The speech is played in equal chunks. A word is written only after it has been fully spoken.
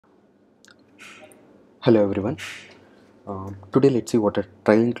Hello everyone. Today let's see what are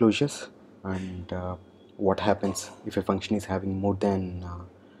trailing closures and what happens if a function is having more than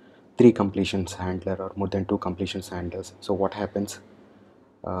three completions handler or more than two completions handlers. So what happens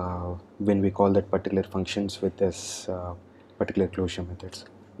when we call that particular functions with this particular closure methods.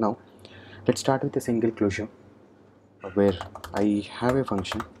 Now let's start with a single closure where I have a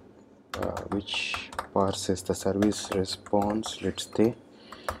function which parses the service response, let's say,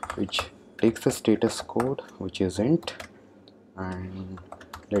 which takes the status code which is int, and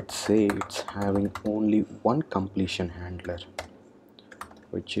let's say it's having only one completion handler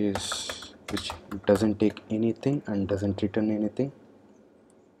which doesn't take anything and doesn't return anything.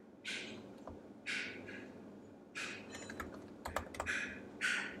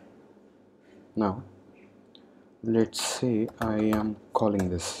 Now let's say I am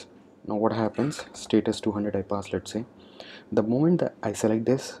calling this. Now what happens, status 200 I pass, let's say. The moment that I select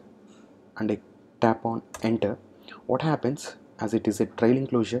this and I tap on enter, what happens, as it is a trailing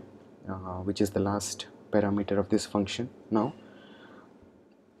closure which is the last parameter of this function. Now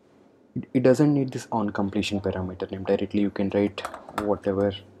it doesn't need this on completion parameter name. Directly you can write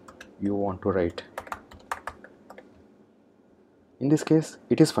whatever you want to write. In this case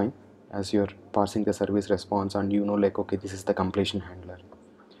it is fine, as you're parsing the service response and you know, like, okay, this is the completion handler.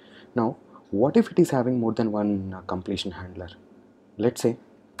 Now what if it is having more than one completion handler? Let's say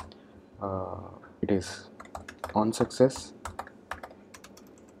it is on success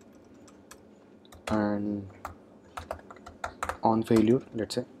and on failure.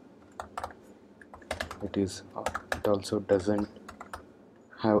 Let's say it also doesn't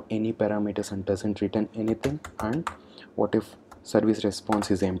have any parameters and doesn't return anything. And what if service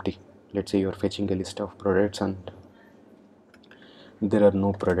response is empty? Let's say you're fetching a list of products and there are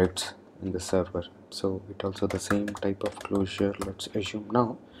no products in the server. So it also the same type of closure, let's assume.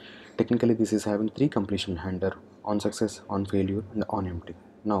 Now technically this is having three completion handler: on success, on failure, and on empty.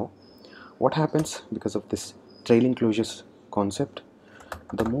 Now what happens, because of this trailing closures concept,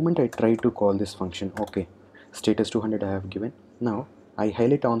 the moment I try to call this function, okay, status 200 I have given. Now I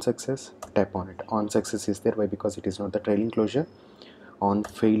highlight on success, tap on it. On success is there, why? Because it is not the trailing closure. On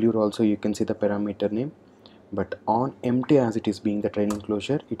failure also you can see the parameter name, but on empty, as it is being the trailing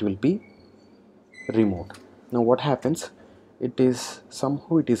closure, it will be removed. Now what happens, it is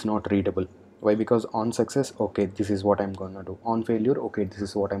somehow it is not readable. Why? Because on success, okay, this is what I'm gonna do. On failure, okay, this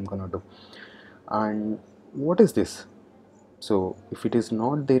is what I'm gonna do. And what is this? So if it is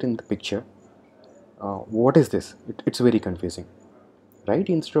not there in the picture, what is this? It's very confusing, right?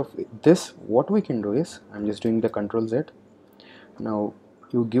 Instead of this, what we can do is, I'm just doing the control Z. Now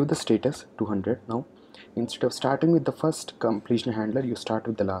you give the status 200. Now instead of starting with the first completion handler, you start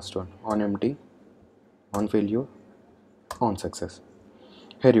with the last one: on empty, on failure, on success.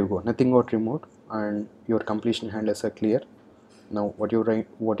 Here you go, nothing got removed and your completion handlers are clear. Now what you're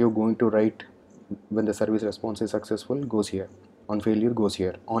going to write when the service response is successful goes here, on failure goes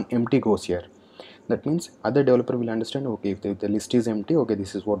here, on empty goes here. That means other developer will understand, okay, if the list is empty, okay,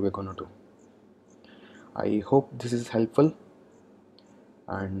 this is what we're gonna do. I hope this is helpful,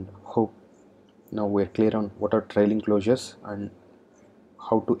 and hope now we're clear on what are trailing closures and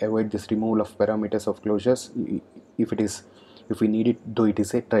how to avoid this removal of parameters of closures if we need it, though it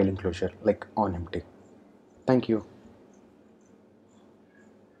is a trailing closure like on empty. Thank you.